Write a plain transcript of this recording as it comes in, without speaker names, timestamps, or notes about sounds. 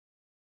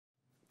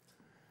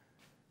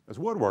As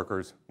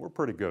woodworkers, we're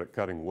pretty good at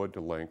cutting wood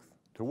to length,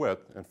 to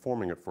width, and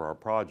forming it for our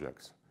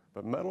projects.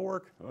 But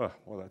metalwork, well,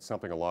 that's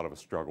something a lot of us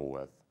struggle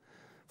with.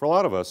 For a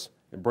lot of us,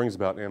 it brings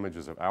about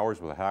images of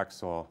hours with a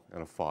hacksaw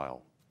and a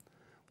file.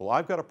 Well,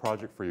 I've got a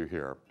project for you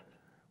here,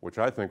 which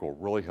I think will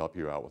really help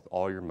you out with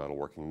all your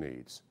metalworking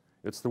needs.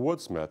 It's the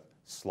Woodsmith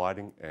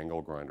sliding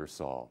angle grinder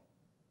saw.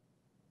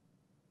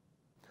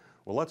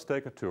 Well, let's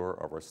take a tour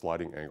of our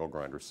sliding angle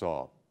grinder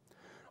saw.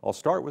 I'll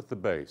start with the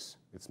base.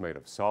 It's made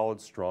of solid,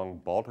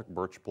 strong Baltic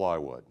birch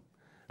plywood.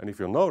 And if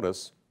you'll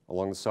notice,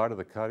 along the side of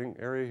the cutting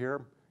area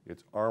here,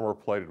 it's armor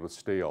plated with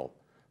steel.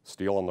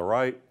 Steel on the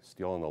right,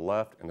 steel on the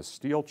left, and a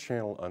steel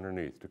channel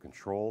underneath to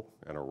control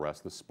and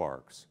arrest the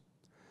sparks.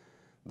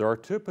 There are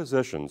two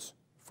positions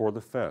for the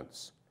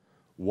fence.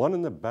 One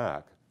in the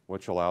back,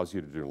 which allows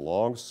you to do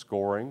long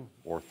scoring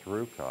or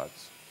through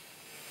cuts.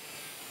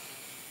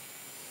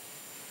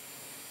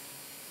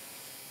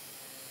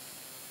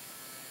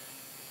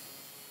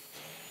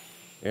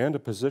 And a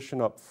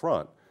position up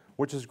front,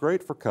 which is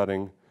great for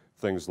cutting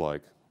things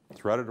like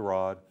threaded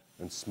rod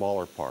and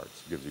smaller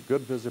parts. It gives you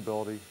good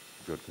visibility,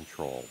 good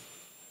control.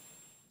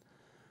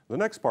 The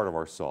next part of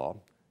our saw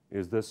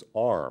is this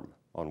arm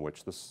on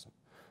which the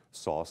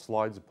saw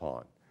slides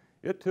upon.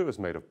 It too is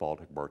made of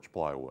Baltic birch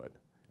plywood.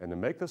 And to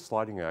make the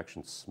sliding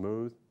action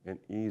smooth and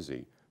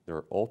easy, there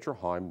are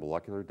ultra-high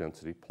molecular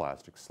density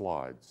plastic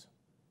slides.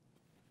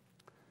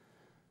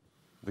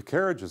 The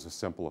carriage is a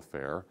simple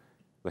affair.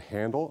 The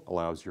handle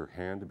allows your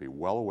hand to be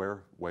well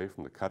away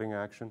from the cutting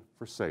action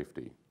for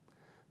safety.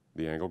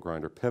 The angle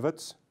grinder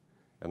pivots,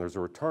 and there's a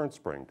return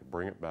spring to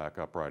bring it back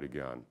upright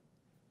again.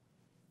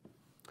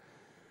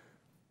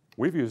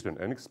 We've used an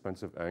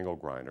inexpensive angle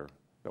grinder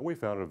that we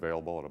found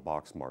available at a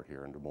box mart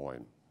here in Des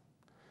Moines.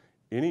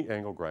 Any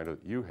angle grinder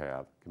that you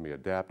have can be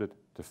adapted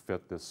to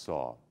fit this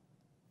saw.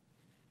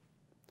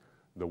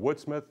 The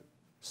Woodsmith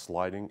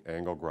sliding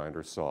angle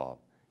grinder saw.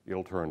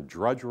 It'll turn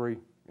drudgery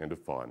into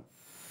fun.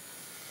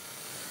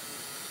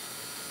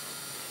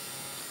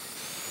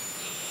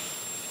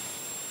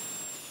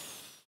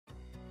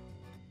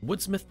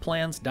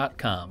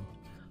 Woodsmithplans.com.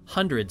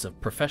 Hundreds of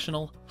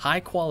professional,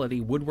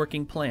 high-quality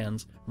woodworking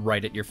plans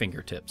right at your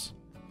fingertips.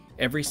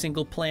 Every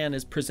single plan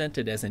is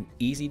presented as an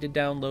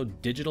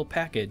easy-to-download digital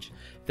package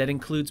that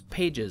includes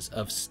pages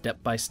of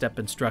step-by-step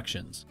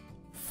instructions,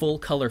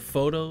 full-color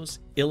photos,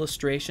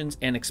 illustrations,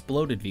 and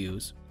exploded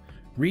views,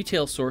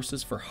 retail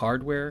sources for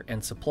hardware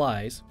and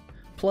supplies,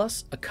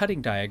 plus a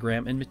cutting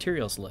diagram and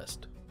materials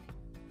list.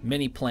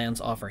 Many plans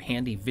offer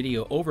handy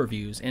video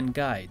overviews and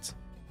guides.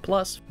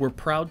 Plus, we're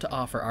proud to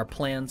offer our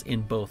plans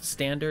in both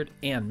standard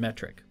and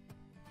metric.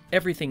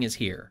 Everything is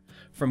here,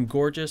 from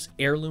gorgeous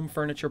heirloom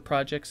furniture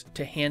projects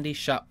to handy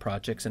shop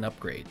projects and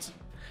upgrades,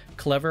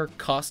 clever,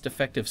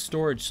 cost-effective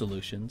storage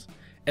solutions,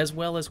 as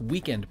well as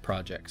weekend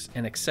projects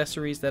and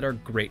accessories that are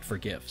great for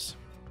gifts,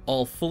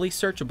 all fully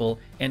searchable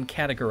and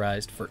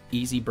categorized for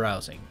easy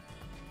browsing.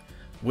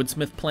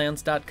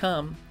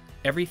 Woodsmithplans.com,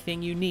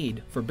 everything you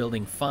need for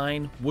building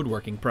fine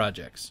woodworking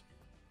projects.